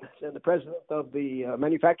better than the president of the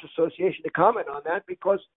Manufacturers Association to comment on that,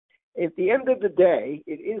 because at the end of the day,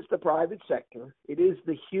 it is the private sector, it is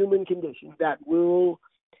the human condition that will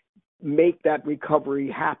make that recovery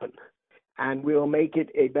happen, and will make it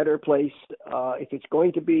a better place. If it's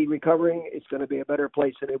going to be recovering, it's going to be a better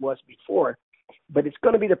place than it was before. But it's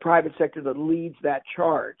going to be the private sector that leads that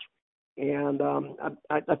charge. And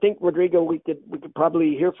I think, Rodrigo, we could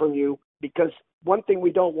probably hear from you, because one thing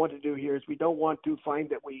we don't want to do here is we don't want to find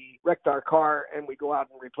that we wrecked our car and we go out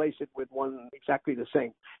and replace it with one exactly the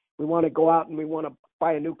same. We want to go out and we want to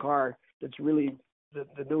buy a new car that's really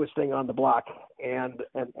the newest thing on the block. And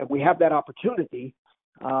we have that opportunity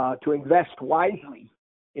to invest wisely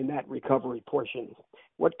in that recovery portion.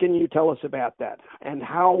 What can you tell us about that? And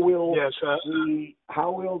how will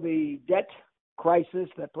the debt crisis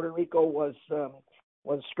that Puerto Rico was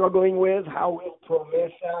struggling with, how will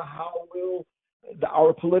Promesa, how will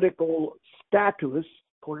our political status,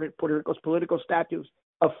 Puerto Rico's political status,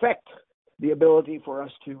 affect the ability for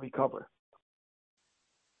us to recover?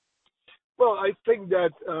 Well, I think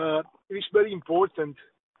that it is very important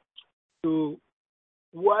to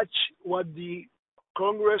watch what the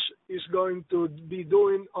Congress is going to be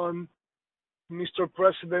doing on Mr.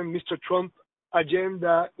 President, Mr. Trump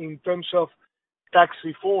agenda in terms of tax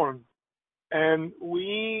reform. And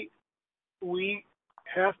we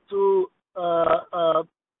have to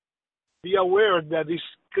be aware that it's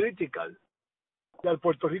critical that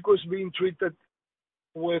Puerto Rico is being treated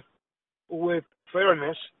with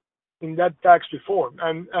fairness in that tax reform.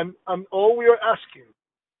 And all we are asking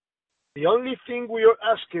The only thing we are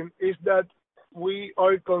asking is that we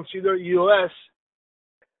are considered U.S.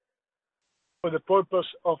 for the purpose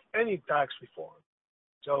of any tax reform.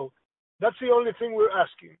 So that's the only thing we're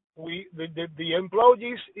asking. The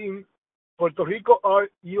employees in Puerto Rico are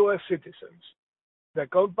U.S. citizens. The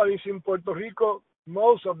companies in Puerto Rico,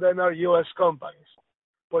 most of them are U.S. companies.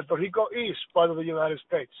 Puerto Rico is part of the United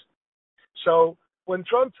States. So when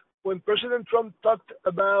President Trump talked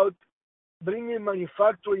about bringing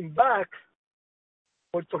manufacturing back,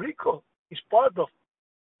 Puerto Rico is part of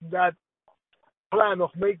that plan of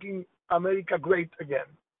making America great again.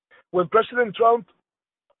 When President Trump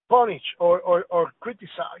punish or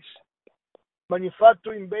criticize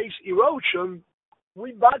manufacturing-based erosion,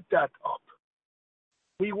 we backed that up.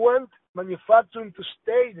 We want manufacturing to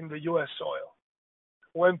stay in the U.S. soil.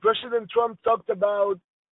 When President Trump talked about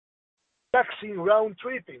taxing round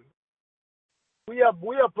tripping, we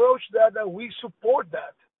approach that and we support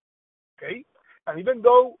that. Okay? And even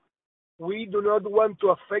though we do not want to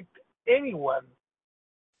affect anyone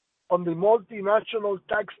on the multinational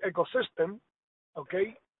tax ecosystem,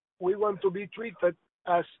 okay, we want to be treated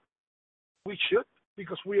as we should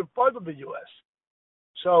because we are part of the U.S.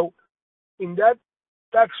 So in that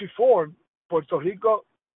tax reform, Puerto Rico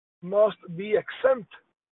must be exempt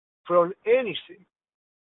from anything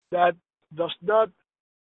that does not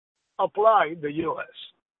apply the U.S.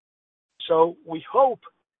 So we hope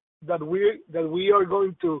that we are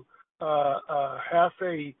going to have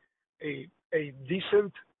a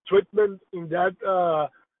decent treatment in that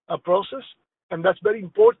process, and that's very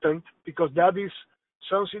important because that is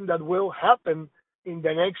something that will happen in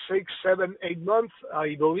the next 6, 7, 8 months.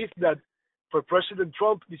 I believe that for President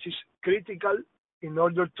Trump, this is critical in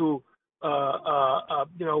order to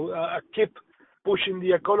keep pushing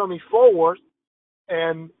the economy forward,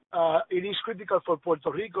 and it is critical for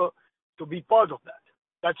Puerto Rico to be part of that.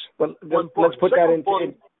 That's one point. Let's put that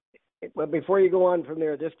into. Well, before you go on from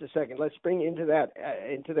there, just a second. Let's bring into that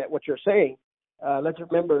what you're saying. Let's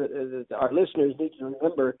remember our listeners need to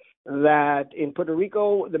remember that in Puerto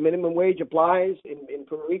Rico the minimum wage applies. In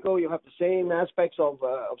Puerto Rico, you have the same aspects of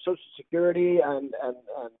Social Security and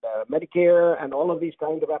Medicare and all of these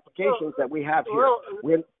kinds of applications that we have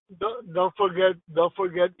here. Don't forget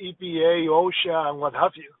EPA, OSHA, and what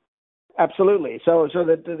have you. Absolutely. So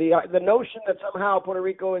the notion that somehow Puerto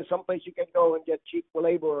Rico is someplace you can go and get cheap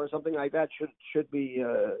labor or something like that should be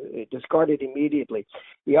discarded immediately.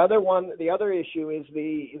 The other issue is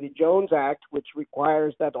the Jones Act, which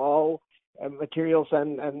requires that all materials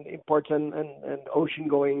and imports and ocean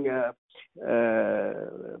going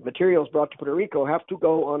materials brought to Puerto Rico have to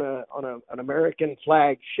go on an American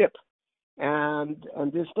flag ship. And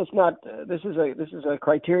this does not. This is a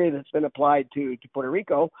criteria that's been applied to Puerto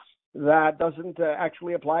Rico that doesn't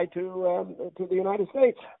actually apply to the United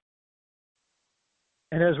States.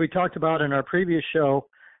 And as we talked about in our previous show,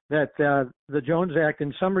 that the Jones Act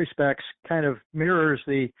in some respects kind of mirrors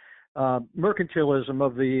the mercantilism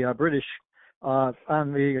of the British on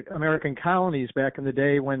the American colonies back in the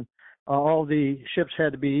day when all the ships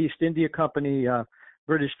had to be East India Company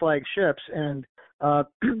British flag ships, and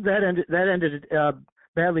that ended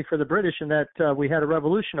badly for the British in that we had a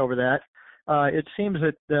revolution over that. It seems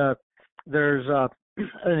that there's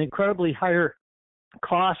an incredibly higher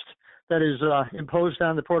cost that is imposed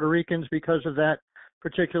on the Puerto Ricans because of that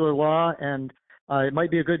particular law, and it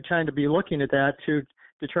might be a good time to be looking at that to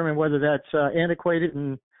determine whether that's antiquated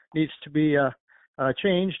and needs to be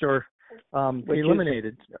changed or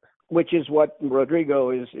eliminated. Which is what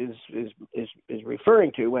Rodrigo is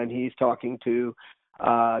referring to when he's talking to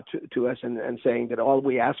us and saying that all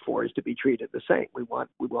we ask for is to be treated the same. We want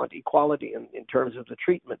equality in terms of the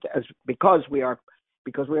treatment because we are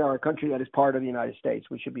a country that is part of the United States.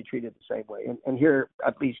 We should be treated the same way. And here,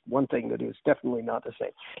 at least one thing that is definitely not the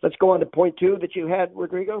same. Let's go on to point 2 that you had,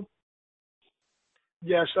 Rodrigo.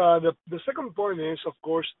 Yes, the second point is, of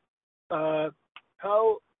course,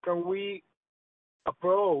 how can we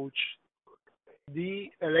approach the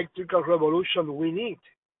electrical revolution we need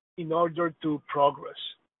in order to progress?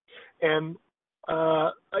 And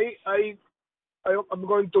I'm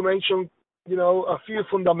going to mention, a few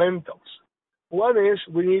fundamentals. One is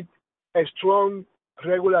we need a strong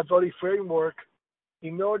regulatory framework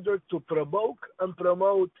in order to provoke and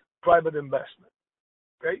promote private investment.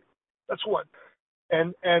 Okay, that's one.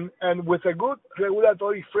 And with a good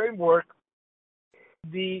regulatory framework,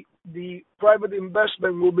 the private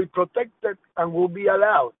investment will be protected and will be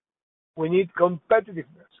allowed. We need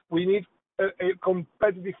competitiveness. We need a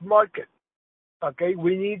competitive market. Okay,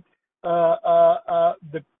 we need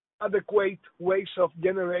the adequate ways of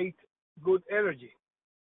generate good energy.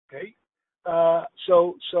 Okay,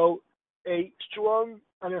 so a strong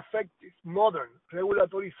and effective modern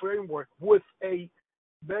regulatory framework with a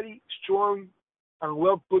very strong and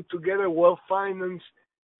well put together, well financed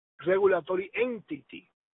regulatory entity.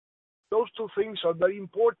 Those two things are very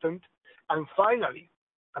important. And finally,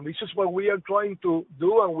 and this is what we are trying to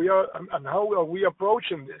do, and how are we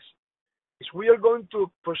approaching this, is we are going to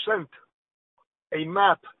present a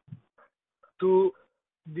map to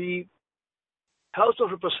the House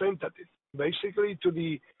of Representatives, basically to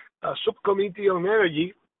the Subcommittee on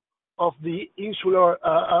Energy of the Insular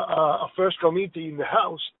Affairs Committee in the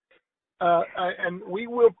House. And we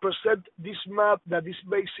will present this map that is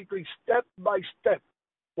basically step by step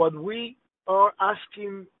what we are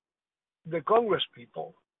asking the Congress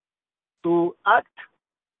people to act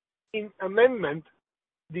in amendment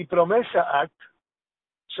the PROMESA Act,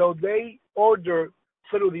 so they order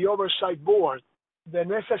through the Oversight Board the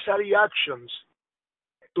necessary actions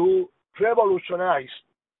to revolutionize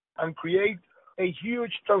and create a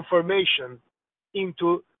huge transformation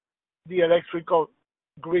into the electrical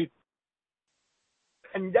grid.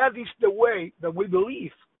 And that is the way that we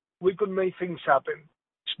believe we could make things happen.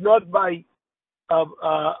 It's not by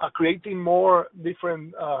creating more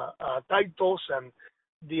different titles and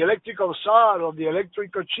the electrical czar or the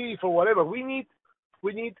electrical chief or whatever. We need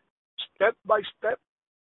step by step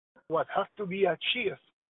what has to be achieved,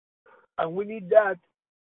 and we need that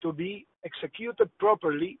to be executed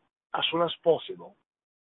properly as soon as possible.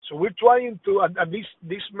 So we're trying to, and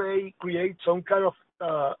this may create some kind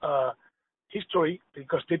of history,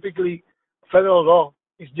 because typically federal law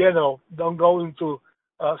is general, don't go into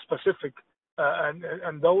specific,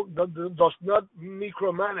 and does not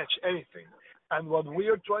micromanage anything. And what we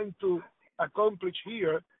are trying to accomplish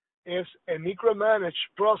here is a micromanaged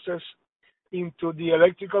process into the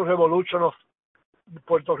electrical revolution of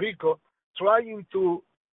Puerto Rico, trying to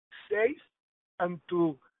save and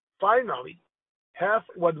to finally have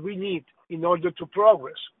what we need in order to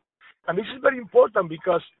progress. And this is very important,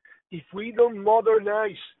 because if we don't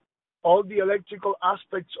modernize all the electrical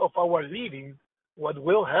aspects of our living, what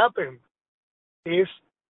will happen is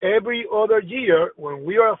every other year when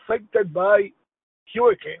we are affected by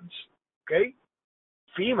hurricanes, okay,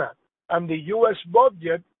 FEMA and the U.S.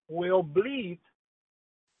 budget will bleed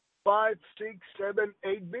 5, 6, 7,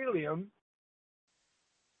 8 billion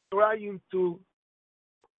trying to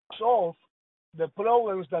solve the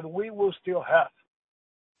problems that we will still have.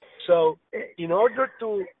 So in order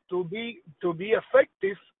to be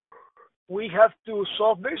effective, we have to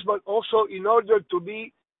solve this, but also in order to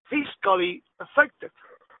be fiscally effective.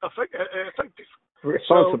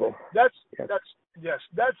 Responsible. So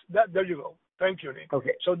that's there you go. Thank you, Nick.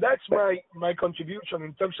 Okay. So that's my contribution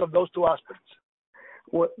in terms of those two aspects.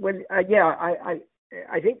 Well,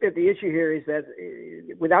 I think that the issue here is that,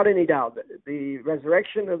 without any doubt, the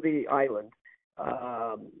resurrection of the island,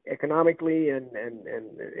 economically and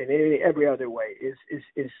in every other way,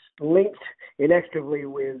 is linked inextricably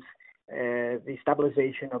with the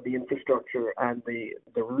stabilization of the infrastructure and the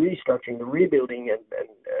restructuring, the rebuilding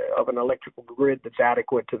of an electrical grid that's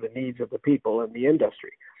adequate to the needs of the people and the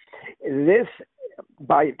industry. This,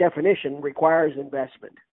 by definition, requires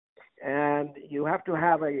investment. And you have to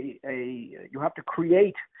have you have to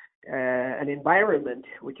create an environment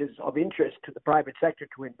which is of interest to the private sector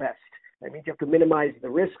to invest. That means you have to minimize the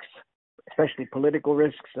risks, especially political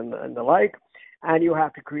risks and the like, and you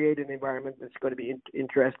have to create an environment that's going to be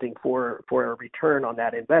interesting for a return on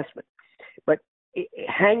that investment. But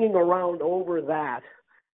hanging around over that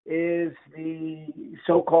is the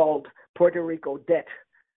so-called Puerto Rico debt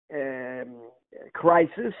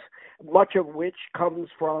crisis, much of which comes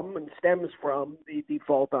from and stems from the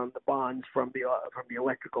default on the bonds from the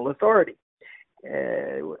electrical authority.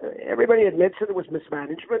 Everybody admits that it was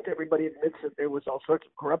mismanagement. Everybody admits that there was all sorts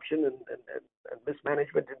of corruption and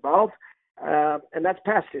mismanagement involved, and that's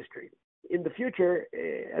past history. In the future,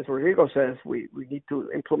 as Rodrigo says, we need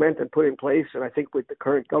to implement and put in place, and I think with the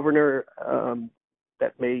current governor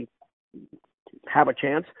that may have a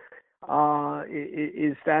chance,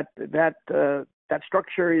 is that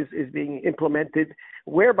structure is being implemented,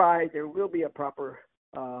 whereby there will be a proper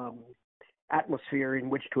atmosphere in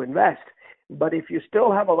which to invest. But if you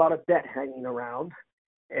still have a lot of debt hanging around,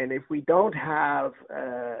 and if we don't have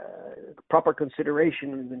proper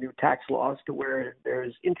consideration in the new tax laws to where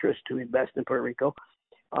there's interest to invest in Puerto Rico,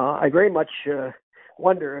 I very much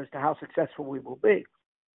wonder as to how successful we will be.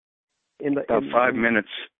 About 5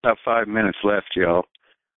 minutes left, y'all.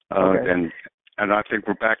 Okay. And I think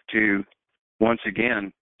we're back to, once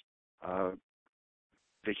again,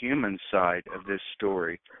 the human side of this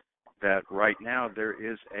story, that right now there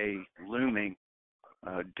is a looming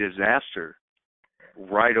disaster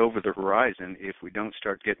right over the horizon if we don't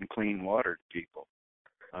start getting clean water to people.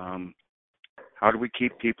 How do we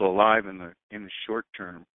keep people alive in the short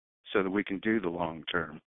term so that we can do the long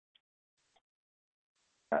term?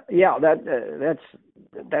 Yeah, that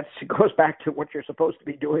goes back to what you're supposed to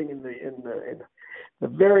be doing in the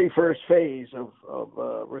very first phase of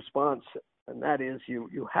response, and that is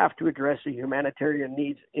you have to address the humanitarian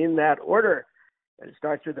needs in that order. And it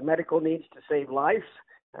starts with the medical needs to save lives,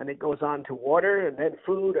 and it goes on to water, and then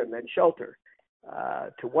food, and then shelter.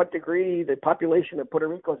 To what degree the population of Puerto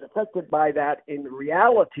Rico is affected by that in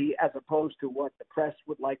reality, as opposed to what the press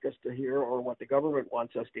would like us to hear or what the government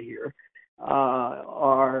wants us to hear,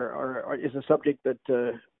 is a subject that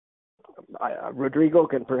Rodrigo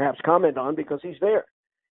can perhaps comment on because he's there.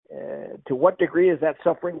 To what degree is that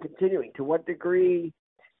suffering continuing? To what degree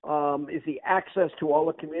is the access to all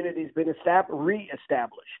the communities been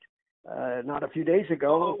reestablished? Not a few days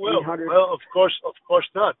ago, 800. Well, of course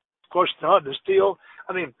not. Of course not. There's still,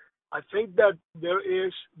 I think that there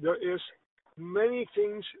is many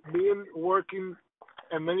things being working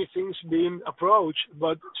and many things being approached,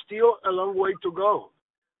 but still a long way to go.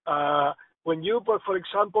 When you, for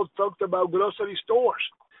example, talked about grocery stores,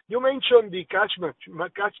 you mentioned the cash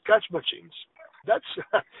machines. That's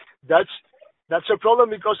a problem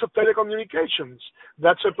because of telecommunications.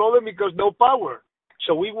 That's a problem because no power.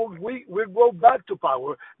 So we go back to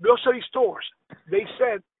power. Grocery stores, they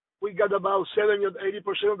said we got about 70 or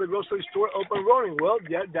 80% of the grocery store up and running. Well,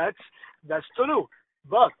 yeah, that's true,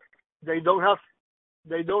 but they don't have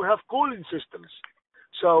cooling systems.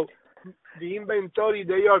 So the inventory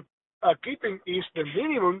they are keeping is the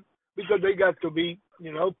minimum because they got to be,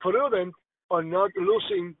 prudent on not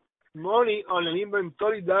losing money on an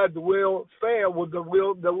inventory that will fail,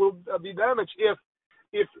 that will be damaged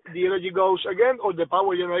if the energy goes again or the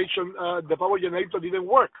power generator didn't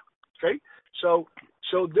work. Okay, so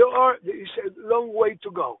there is a long way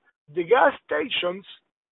to go. The gas stations,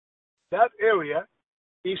 that area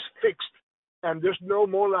is fixed, and there's no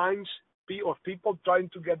more lines of people trying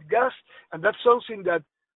to get gas, and that's something that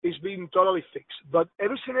is being totally fixed. But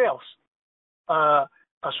everything else,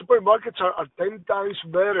 supermarkets are 10 times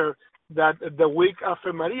better than the week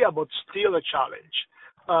after Maria, but still a challenge.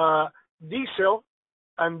 Diesel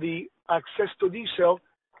and the access to diesel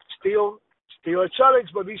still a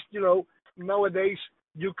challenge, but it's, nowadays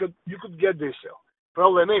you could get diesel.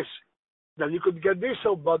 Problem is that you could get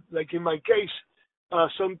diesel, but like in my case,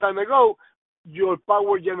 some time ago, your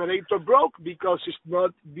power generator broke because it's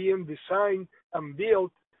not being designed and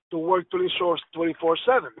built to work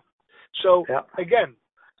 24/7. So Again,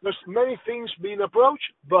 there's many things being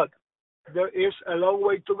approached, but there is a long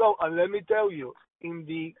way to go. And let me tell you, in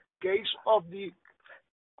the case of the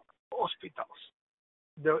hospitals,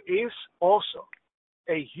 there is also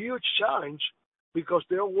a huge challenge because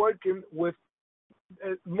they're working with,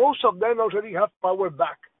 most of them already have power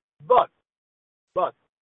back, but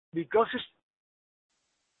because it's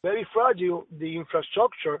very fragile, the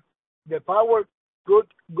infrastructure, the power could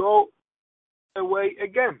go away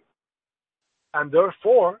again. And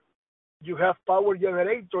therefore, you have power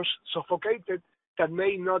generators suffocated that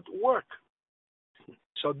may not work.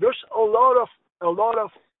 So there's a lot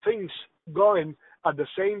of things going at the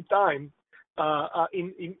same time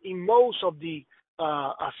in most of the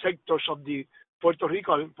sectors of the Puerto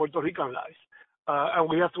Rican life. And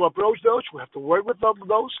we have to approach those. We have to work with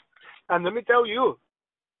those. And let me tell you,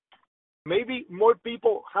 maybe more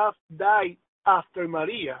people have died after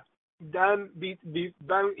Maria than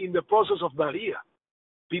in the process of Maria.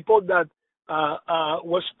 People that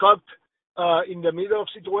was caught in the middle of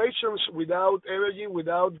situations without energy,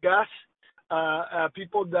 without gas,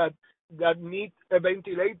 people that need a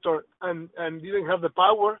ventilator and didn't have the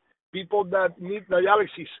power, people that need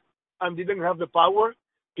dialysis and didn't have the power,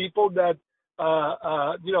 people that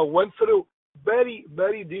went through very,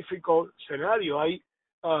 very difficult scenario.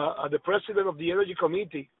 The president of the Energy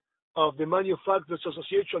Committee of the Manufacturers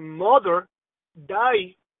Association, mother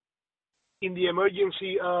died in the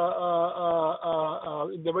emergency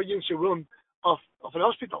room of an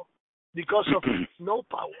hospital because of no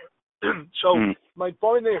power. So my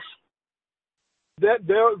point is that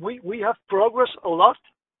we have progressed a lot,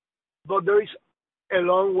 but there is a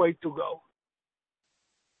long way to go.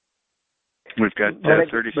 We've got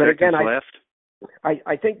 30 seconds left.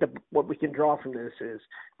 I think that what we can draw from this is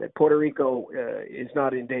that Puerto Rico is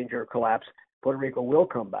not in danger of collapse. Puerto Rico will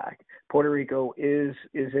come back. Puerto Rico is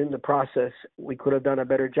in the process. We could have done a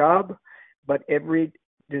better job, but every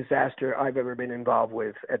disaster I've ever been involved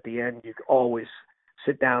with, at the end, you always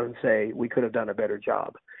sit down and say, we could have done a better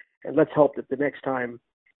job. And let's hope that the next time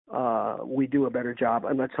we do a better job.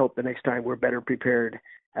 And let's hope the next time we're better prepared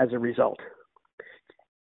as a result.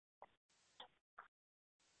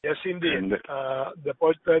 Yes, indeed. The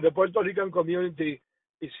Puerto Rican community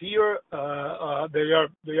is here.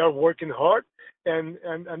 They are working hard, and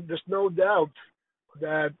there's no doubt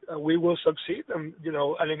that we will succeed. And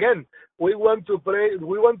and again, we want to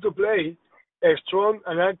play a strong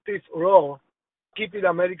and active role, keeping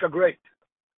America great.